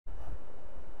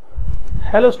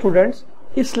Hello students,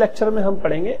 इस lecture में हम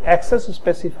पढ़ेंगे access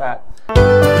specifier.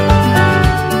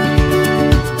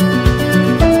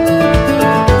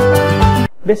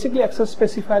 Basically access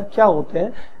specifier क्या होते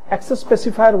हैं? एक्सेस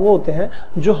स्पेसिफायर वो होते हैं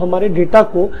जो हमारे डेटा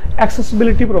को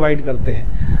एक्सेसिबिलिटी प्रोवाइड करते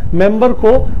हैं, मेंबर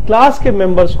को, क्लास के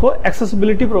मेंबर्स को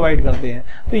एक्सेसिबिलिटी प्रोवाइड करते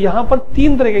हैं। तो यहाँ पर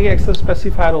तीन तरीके के एक्सेस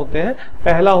स्पेसिफायर होते हैं।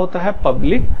 पहला होता है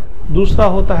पब्लिक, दूसरा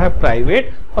होता है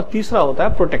प्राइवेट और तीसरा होता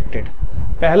है प्रोटेक्टेड।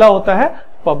 पहला होता है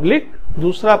पब्लिक,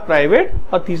 दूसरा प्राइवेट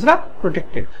और तीसरा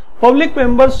प्रोटेक्टेड। पब्लिक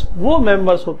मेंबर्स वो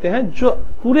मेंबर्स होते हैं जो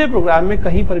पूरे प्रोग्राम में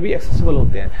कहीं पर भी एक्सेसिबल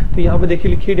होते हैं। तो यहाँ पे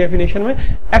देखिए लिखी डेफिनेशन में,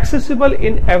 accessible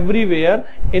in everywhere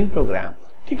in programme.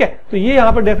 ठीक है, तो ये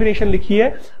यहाँ पर डेफिनेशन लिखी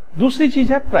है। दूसरी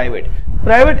चीज है private.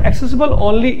 Private accessible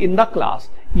only in the class,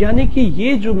 यानी कि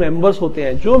ये जो मेंबर्स होते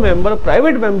हैं, जो मेंबर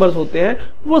प्राइवेट मेंबर्स होते हैं,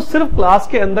 वो सिर्फ क्लास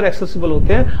के अंदर एक्सेसिबल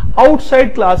होते हैं,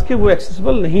 आउटसाइड क्लास के वो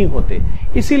एक्सेसिबल नहीं होते।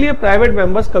 इसीलिए प्राइवेट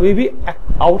मेंबर्स कभी भी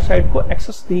आउटसाइड को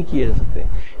एक्सेस नहीं किए जा सकते।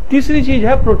 तीसरी चीज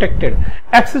है protected,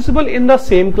 accessible in the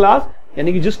same class,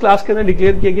 यानी कि जिस क्लास के अंदर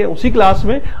डिक्लेयर किया गया उसी क्लास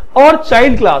में, और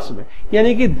चाइल्ड क्लास में,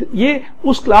 यानी कि ये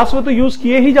उस क्लास में तो यूज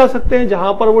किए ही जा सकते हैं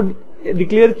जहां पर वो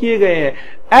डिक्लेयर किए गए हैं,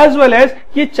 एज वेल एज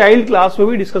ये चाइल्ड क्लास में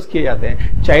भी डिस्कस किए जाते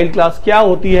हैं। चाइल्ड क्लास क्या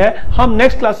होती है हम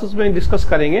नेक्स्ट क्लासेस में डिस्कस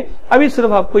करेंगे। अभी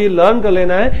सिर्फ आपको ये लर्न कर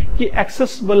लेना है कि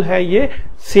एक्सेसिबल है ये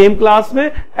सेम क्लास में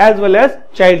as well as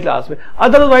child class में,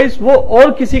 अदरवाइज वो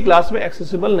और किसी क्लास में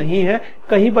एक्सेसिबल नहीं है,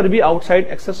 कहीं पर भी आउटसाइड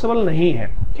एक्सेसिबल नहीं है।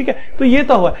 ठीक है, तो ये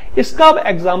तो हुआ। इसका अब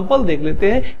एग्जाम्पल देख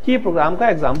लेते हैं कि ये प्रोग्राम का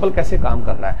एग्जाम्पल कैसे काम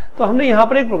कर रहा है। तो हमने यहाँ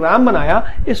पर एक प्रोग्राम बनाया।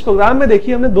 इस प्रोग्राम में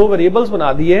देखिए हमने दो वेरिएबल्स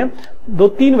बना दिए हैं,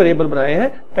 तीन वेरिएबल बनाए हैं।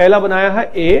 पहला बनाया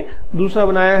है ए, दूसरा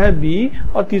बनाया है बी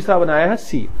और तीसरा बनाया है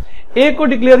सी। ए को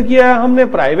डिक्लेयर किया है हमने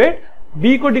प्राइवेट,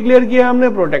 बी को डिक्लेयर किया है हमने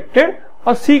प्रोटेक्टेड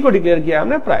और सी को डिक्लेयर किया है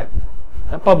हमने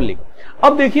पब्लिक।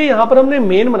 अब देखिए यहां पर हमने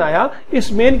मेन बनाया।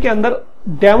 इस मेन के अंदर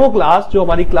डेमो क्लास, जो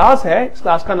हमारी क्लास है, इस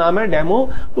क्लास का नाम है डेमो,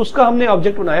 उसका हमने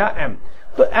ऑब्जेक्ट बनाया एम।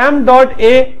 तो M dot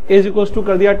A is equals to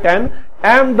कर दिया 10,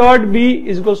 M dot B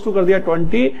is equals to कर दिया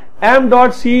 20, M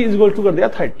dot C is equals to कर दिया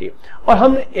 30। और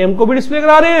हम एम को भी डिस्प्ले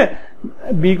करा रहे हैं,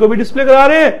 बी को भी डिस्प्ले करा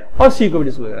रहे हैं और सी को भी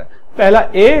डिस्प्ले करा रहे हैं। पहला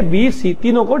ए बी सी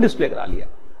तीनों को डिस्प्ले करा लिया।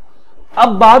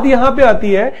 अब बात यहां पे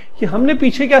आती है कि हमने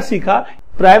पीछे क्या सीखा?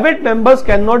 Private members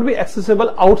can not be accessible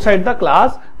outside the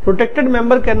class, protected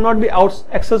member can not be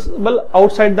accessible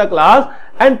outside the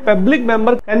class and public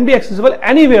member can be accessible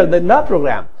anywhere in the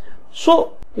programme.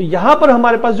 सो यहां पर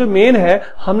हमारे पास जो मेन है,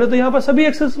 हमने तो यहां पर सभी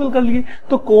एक्सेसिबल कर लिए।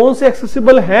 तो कौन से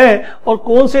एक्सेसिबल हैं और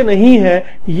कौन से नहीं है,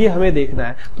 ये हमें देखना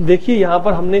है। तो देखिए यहां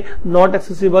पर हमने नॉट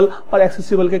एक्सेसिबल और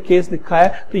एक्सेसिबल के केस लिखा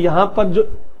है। तो यहां पर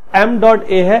जो m डॉट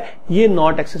ए है ये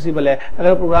नॉट एक्सेसिबल है।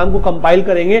 अगर प्रोग्राम को कंपाइल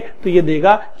करेंगे तो ये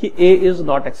देगा कि a इज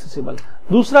नॉट एक्सेसिबल।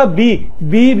 दूसरा b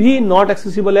भी नॉट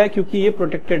एक्सेसिबल है क्योंकि ये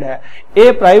प्रोटेक्टेड है।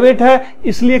 a प्राइवेट है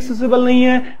इसलिए एक्सेसिबल नहीं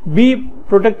है, b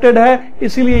प्रोटेक्टेड है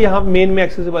इसीलिए यहां मेन में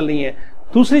एक्सेसिबल नहीं है।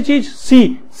 दूसरी चीज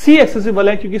सी एक्सेसिबल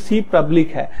है क्योंकि सी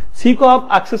पब्लिक है, सी को आप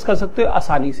एक्सेस कर सकते हो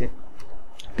आसानी से।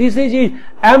 तीसरी चीज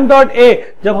m डॉट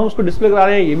ए, जब हम उसको डिस्प्ले करा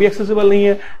रहे हैं ये भी एक्सेसिबल नहीं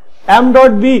है। m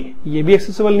डॉट बी ये भी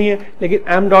एक्सेसिबल नहीं है, लेकिन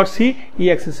m डॉट सी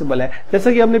ये एक्सेसिबल है।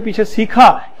 जैसा कि हमने पीछे सीखा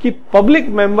कि पब्लिक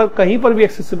मेंबर कहीं पर भी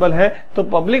एक्सेसिबल है, तो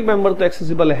पब्लिक मेंबर तो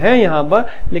एक्सेसिबल है यहां पर,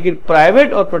 लेकिन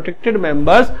प्राइवेट और protected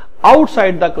members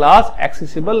outside the class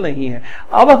accessible नहीं है।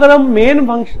 अब अगर हम मेन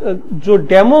फंक्शन जो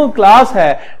डेमो क्लास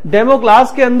है, डेमो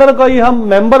क्लास के अंदर कोई हम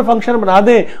मेंबर फंक्शन बना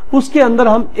दें, उसके अंदर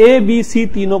हम ए बी सी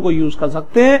तीनों को यूज कर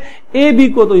सकते हैं। ए बी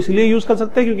को तो इसलिए यूज कर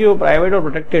सकते हैं क्योंकि वो प्राइवेट और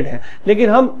प्रोटेक्टेड है, लेकिन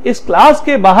हम इस क्लास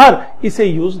के बाहर इसे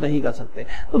यूज नहीं कर सकते।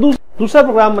 तो दूसरा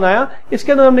प्रोग्राम बनाया,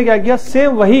 इसके अंदर हमने क्या किया,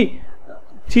 सेम वही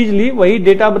चीज ली, वही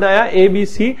डेटा बनाया ए बी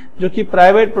सी, जो कि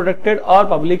प्राइवेट प्रोटेक्टेड और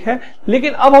पब्लिक है।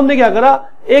 लेकिन अब हमने क्या करा,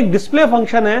 एक डिस्प्ले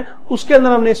फंक्शन है उसके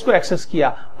अंदर हमने इसको एक्सेस किया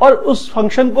और उस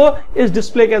फंक्शन को इस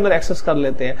डिस्प्ले के अंदर एक्सेस कर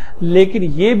लेते हैं। लेकिन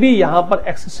ये भी यहां पर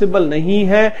एक्सेसिबल नहीं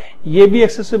है, ये भी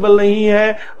एक्सेसिबल नहीं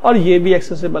है और ये भी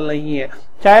एक्सेसिबल नहीं है।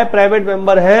 चाहे प्राइवेट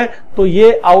मेंबर है तो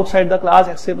ये आउटसाइड द क्लास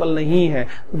एक्सेसिबल नहीं है।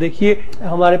 तो देखिए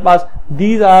हमारे पास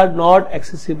these are not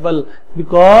accessible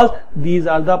because these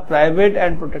are the private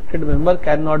and protected member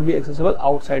can not be accessible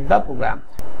outside the programme.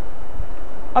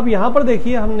 अब यहां पर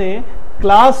देखिए हमने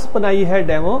क्लास बनाई है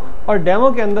डेमो, और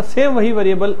डेमो के अंदर सेम वही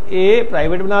वेरिएबल ए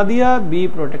प्राइवेट बना दिया, बी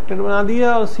प्रोटेक्टेड बना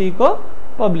दिया और सी को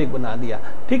पब्लिक बना दिया।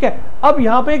 ठीक है, अब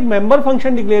यहाँ पे एक मेंबर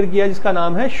फंक्शन डिक्लेयर किया जिसका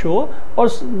नाम है शो, और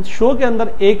शो के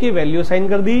अंदर ए की वैल्यू असाइन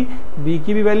कर दी, बी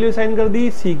की भी वैल्यू असाइन कर दी,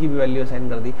 सी की भी वैल्यू असाइन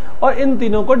कर दी और इन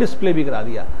तीनों को डिस्प्ले भी करा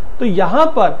दिया। तो यहां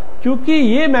पर क्योंकि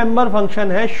ये मेंबर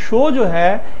फंक्शन है, शो जो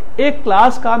है एक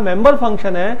क्लास का मेंबर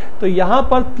फंक्शन है, तो यहां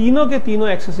पर तीनों के तीनों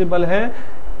एक्सेसिबल हैं।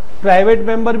 प्राइवेट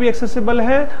मेंबर भी एक्सेसिबल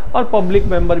है और पब्लिक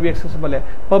मेंबर भी एक्सेसिबल है।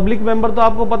 पब्लिक मेंबर तो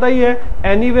आपको पता ही है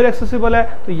एनीवेयर एक्सेसिबल है,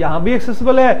 तो यहां भी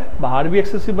एक्सेसिबल है, बाहर भी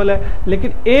एक्सेसिबल है,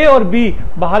 लेकिन ए और बी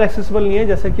बाहर एक्सेसिबल नहीं है,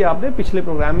 जैसे कि आपने पिछले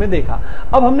प्रोग्राम में देखा।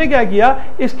 अब हमने क्या किया,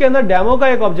 इसके अंदर डेमो का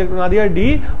एक ऑब्जेक्ट बना दिया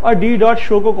डी, और डी डॉट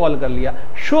शो को कॉल कर लिया।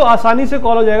 शो आसानी से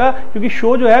कॉल हो जाएगा क्योंकि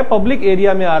शो जो है पब्लिक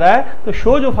एरिया में आ रहा है, तो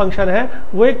शो जो फंक्शन है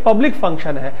वो एक पब्लिक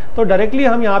फंक्शन है, तो डायरेक्टली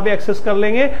हम यहां पे एक्सेस कर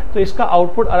लेंगे, तो इसका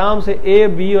आउटपुट आराम से ए,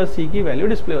 बी और सी की वैल्यू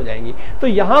डिस्प्ले हो जाएंगी। तो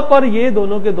यहां पर ये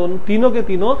दोनों के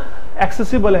तीनों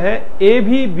एक्सेसिबल हैं, ए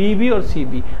भी, बी भी और सी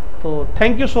भी। तो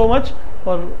thank you so much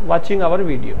for watching our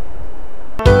video.